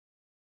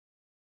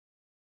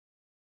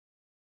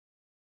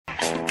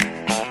My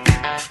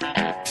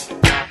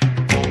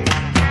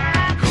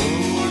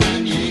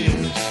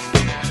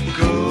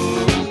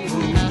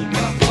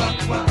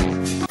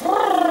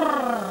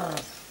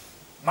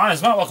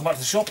name's Matt, welcome back to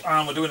the shop,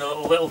 and we're doing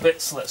a little bit,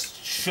 so let's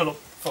shut up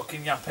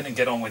fucking yapping and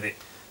get on with it.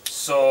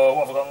 So,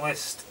 what have I got on the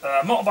list?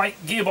 Motorbike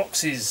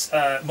gearboxes,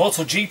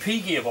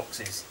 MotoGP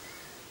gearboxes.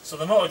 So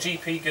the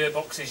MotoGP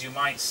gearboxes you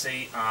might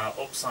see are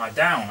upside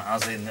down,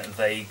 as in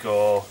they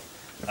go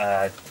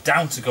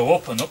down to go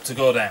up and up to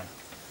go down.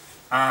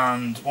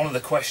 And one of the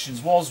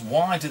questions was,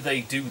 why do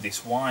they do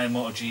this? Why are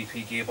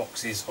MotoGP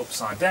gearboxes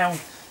upside down?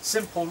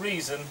 Simple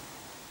reason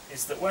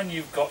is that when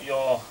you've got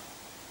your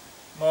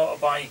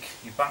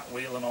motorbike, your back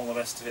wheel and all the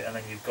rest of it, and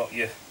then you've got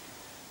your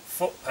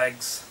foot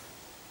pegs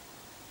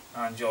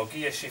and your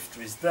gear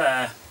shifter is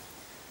there,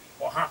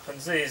 what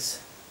happens is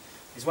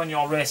when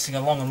you're racing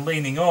along and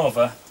leaning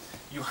over,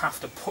 you have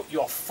to put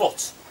your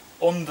foot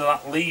under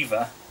that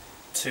lever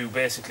to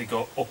basically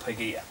go up a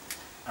gear.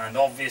 And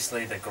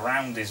obviously the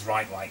ground is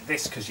right like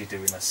this because you're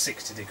doing a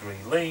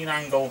 60-degree lean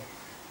angle,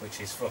 which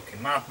is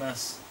fucking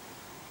madness.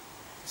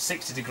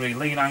 60-degree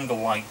lean angle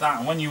like that,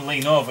 and when you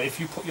lean over, if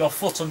you put your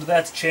foot under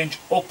there to change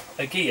up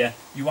a gear,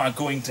 you are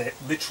going to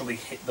literally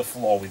hit the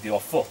floor with your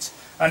foot,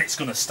 and it's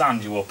going to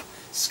stand you up,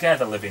 scare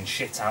the living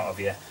shit out of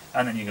you,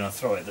 and then you're going to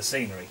throw it at the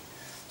scenery.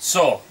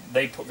 So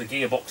they put the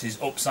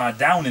gearboxes upside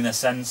down in a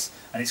sense,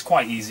 and it's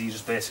quite easy. You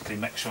just basically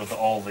make sure that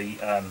all the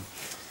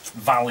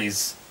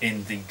valleys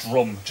in the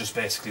drum just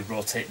basically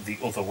rotate the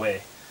other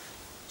way.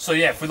 So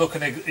yeah, if we look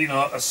at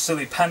a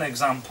silly pen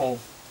example,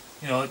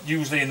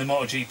 usually in the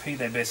MotoGP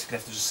they basically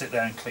have to just sit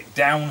there and click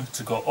down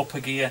to go up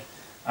a gear,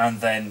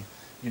 and then,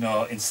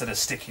 instead of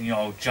sticking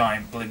your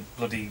giant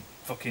bloody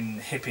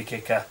fucking hippie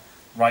kicker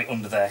right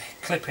under there,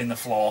 clip in the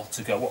floor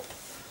to go up.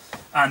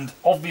 And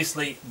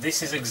obviously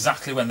this is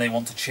exactly when they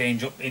want to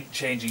change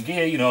in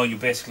gear. You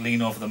basically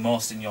lean over the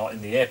most in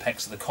the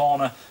apex of the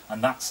corner,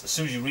 and that's, as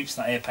soon as you reach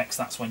that apex,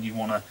 that's when you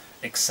want to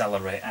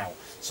accelerate out.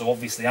 So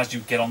obviously as you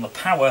get on the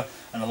power,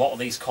 and a lot of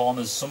these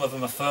corners, some of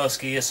them are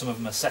first gear, some of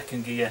them are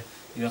second gear,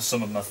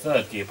 some of them are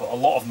third gear, but a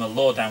lot of them are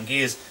low down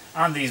gears,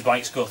 and these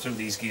bikes go through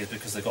these gears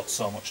because they've got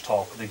so much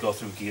torque. They go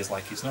through gears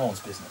like it's no one's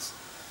business.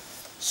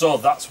 So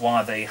that's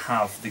why they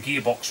have the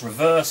gearbox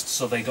reversed,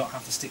 so they don't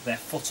have to stick their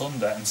foot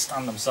under and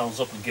stand themselves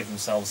up and give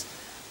themselves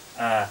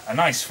a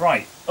nice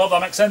fright. Hope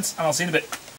that makes sense, and I'll see you in a bit.